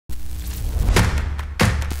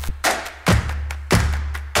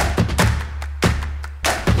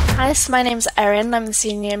Hi, so my name's Erin. I'm the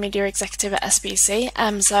Senior Media Executive at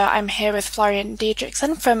SBC. So I'm here with Florian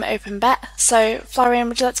Diederichsen from OpenBet. So Florian,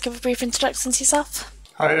 would you like to give a brief introduction to yourself?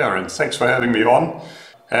 Hi Erin, thanks for having me on.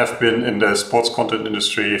 I have been in the sports content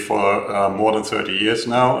industry for more than 30 years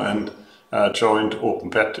now and joined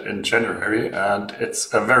OpenBet in January, and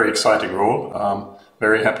it's a very exciting role.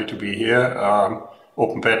 Very happy to be here.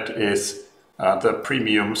 OpenBet is the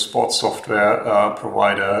premium sports software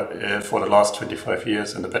provider for the last 25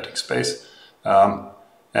 years in the betting space. That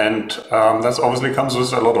obviously comes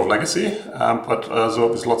with a lot of legacy, but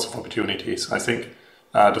so with lots of opportunities. I think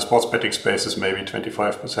the sports betting space is maybe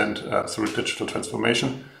 25% through digital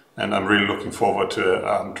transformation, and I'm really looking forward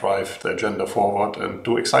to drive the agenda forward and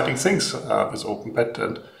do exciting things with OpenBet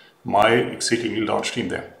and my exceedingly large team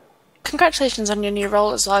there. Congratulations on your new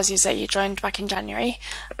role as well. As you say, you joined back in January.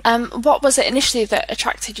 What was it initially that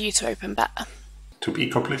attracted you to OpenBet? To be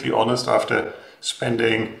completely honest, after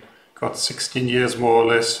spending 16 years more or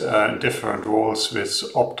less in different roles with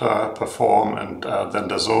Opta, Perform, and then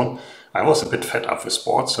DAZN, I was a bit fed up with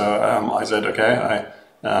sports. So I said, okay,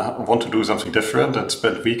 I want to do something different and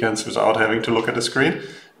spend weekends without having to look at the screen.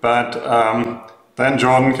 But then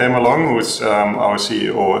John came along, who's our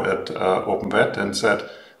CEO at OpenBet, and said,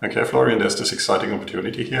 okay, Florian, there's this exciting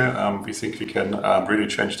opportunity here. We think we can really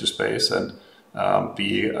change the space and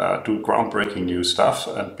do groundbreaking new stuff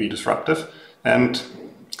and be disruptive. And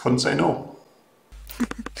couldn't say no.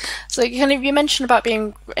 So you mentioned about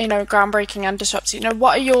being groundbreaking and disruptive.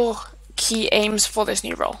 What are your key aims for this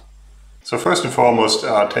new role? So first and foremost,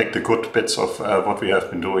 take the good bits of what we have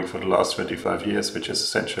been doing for the last 25 years, which is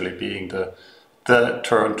essentially being the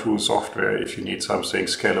turn-to software if you need something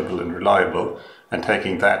scalable and reliable, and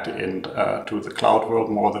taking that into the cloud world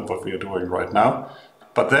more than what we are doing right now.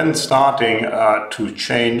 But then starting to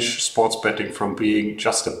change sports betting from being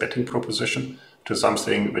just a betting proposition to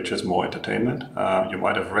something which is more entertainment. You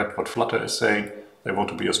might have read what Flutter is saying. They want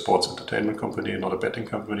to be a sports entertainment company, not a betting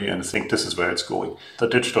company, and I think this is where it's going. The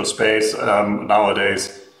digital space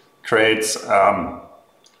nowadays creates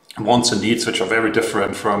wants and needs which are very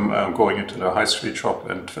different from going into the high street shop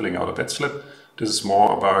and filling out a bet slip. This is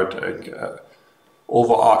more about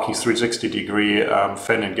overarching 360-degree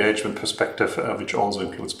fan engagement perspective, which also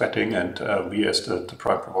includes betting, and we as the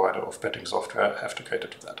prime provider of betting software have to cater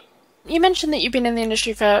to that. You mentioned that you've been in the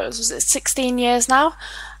industry for 16 years now.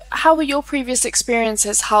 How will your previous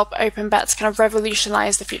experiences help OpenBet to kind of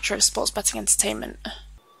revolutionize the future of sports betting entertainment?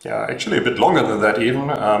 Yeah, actually a bit longer than that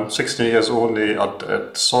even. 16 years only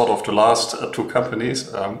at sort of the last two companies.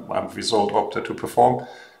 We sold Opta to Perform,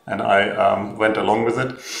 and I went along with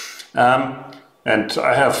it. And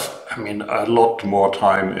I have, a lot more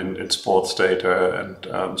time in sports data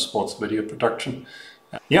and sports video production.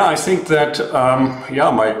 Yeah, I think that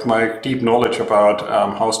my deep knowledge about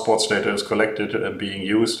how sports data is collected and being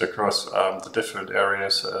used across the different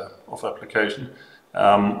areas of application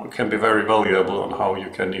can be very valuable on how you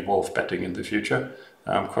can evolve betting in the future.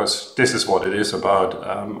 Because this is what it is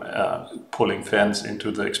about, pulling fans into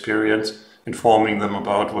the experience, informing them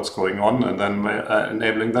about what's going on, and then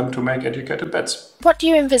enabling them to make educated bets. What do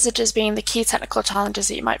you envisage as being the key technical challenges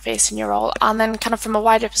that you might face in your role? And then kind of from a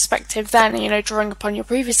wider perspective then, drawing upon your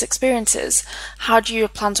previous experiences, how do you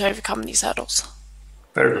plan to overcome these hurdles?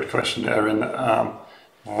 Very good question, Erin.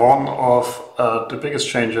 One of the biggest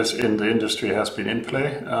changes in the industry has been in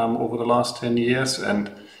play over the last 10 years,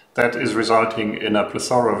 and that is resulting in a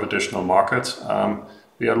plethora of additional markets.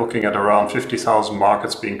 We are looking at around 50,000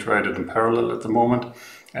 markets being traded in parallel at the moment.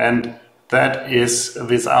 And that is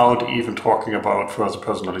without even talking about further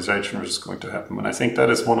personalization, which is going to happen. And I think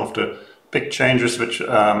that is one of the big changes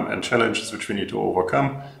and challenges which we need to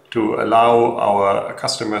overcome to allow our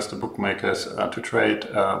customers, the bookmakers, to trade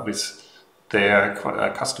with their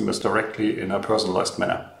customers directly in a personalized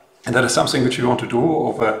manner. And that is something which we want to do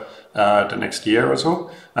over the next year or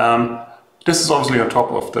so. This is obviously on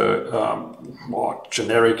top of the more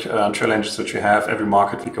generic challenges that you have. Every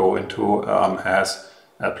market we go into has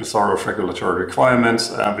a plethora of regulatory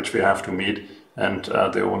requirements which we have to meet, and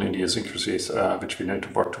their own idiosyncrasies which we need to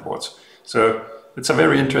work towards. So it's a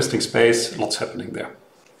very interesting space, lots happening there.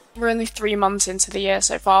 We're only 3 months into the year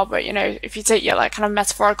so far, but if you take your kind of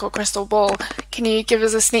metaphorical crystal ball, can you give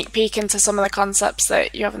us a sneak peek into some of the concepts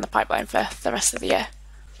that you have in the pipeline for the rest of the year?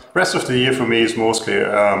 Rest of the year for me is mostly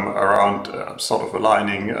around sort of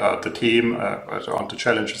aligning the team around the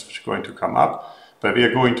challenges which are going to come up. But we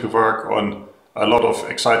are going to work on a lot of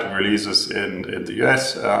exciting releases in the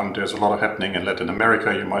US. There's a lot happening in Latin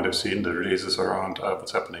America. You might have seen the releases around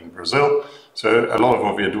what's happening in Brazil. So a lot of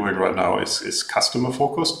what we are doing right now is customer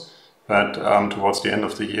focused. But towards the end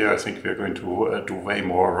of the year, I think we're going to do way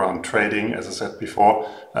more around trading, as I said before,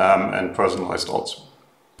 and personalized odds.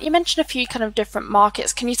 You mentioned a few kind of different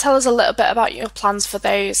markets. Can you tell us a little bit about your plans for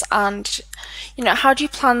those, and how do you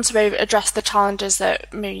plan to address the challenges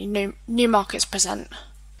that maybe new markets present?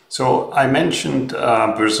 So I mentioned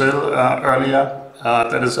Brazil earlier.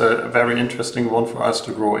 That is a very interesting one for us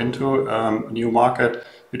to grow into, a new market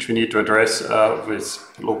which we need to address with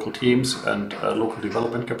local teams and local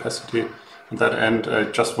development capacity. On that end, I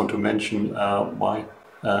just want to mention my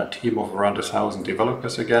team of around 1,000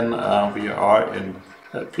 developers again. We are in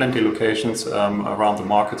plenty of locations around the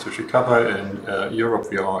markets which we cover. In Europe,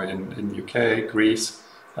 we are in UK, Greece,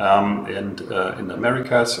 and in the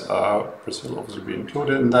Americas. Brazil obviously be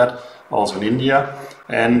included in that, also in India.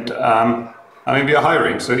 And we are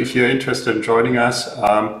hiring. So if you're interested in joining us,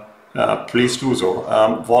 please do so.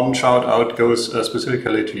 One shout out goes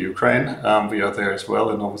specifically to Ukraine. We are there as well,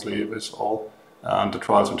 and obviously with all the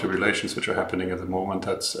trials and tribulations which are happening at the moment,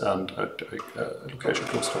 that's a location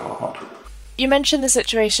close to our heart. You mentioned the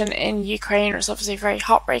situation in Ukraine was obviously very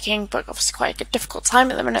heartbreaking, but obviously quite a difficult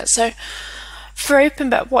time at the minute. So for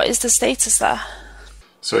OpenBet, what is the status there?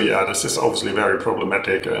 So yeah, this is obviously very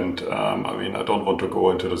problematic, and I don't want to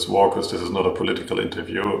go into this war because this is not a political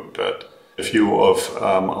interview, but a few of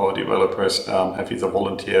our developers have either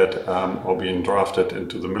volunteered or been drafted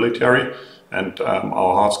into the military, and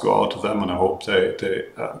our hearts go out to them, and I hope they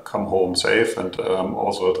come home safe, and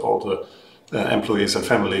also that all the employees and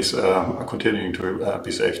families are continuing to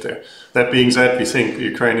be safe there. That being said, we think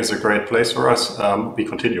Ukraine is a great place for us. We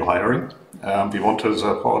continue hiring. We want to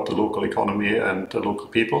support the local economy and the local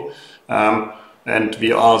people. And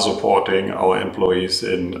we are supporting our employees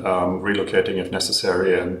in relocating if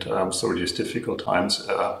necessary, and through these difficult times,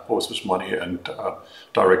 both with money and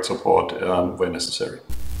direct support where necessary.